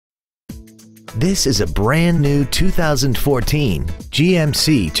This is a brand new 2014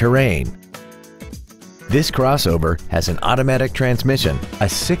 GMC Terrain. This crossover has an automatic transmission, a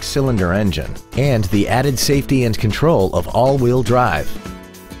 6-cylinder engine, and the added safety and control of all-wheel drive.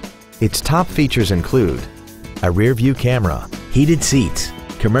 Its top features include a rear-view camera, heated seats,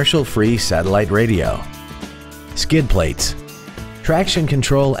 commercial-free satellite radio, skid plates, traction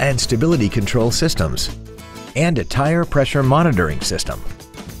control and stability control systems, and a tire pressure monitoring system.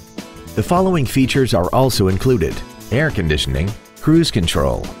 The following features are also included: air conditioning, cruise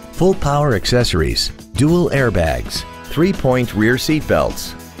control, full power accessories, dual airbags, 3-point rear seat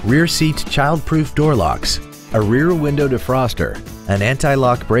belts, rear seat child-proof door locks, a rear window defroster, an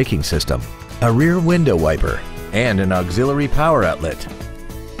anti-lock braking system, a rear window wiper, and an auxiliary power outlet.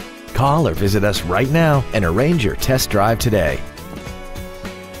 Call or visit us right now and arrange your test drive today.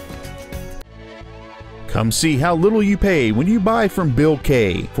 Come see how little you pay when you buy from Bill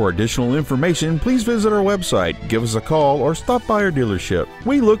K. For additional information, please visit our website, give us a call, or stop by our dealership.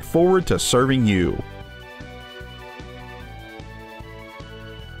 We look forward to serving you.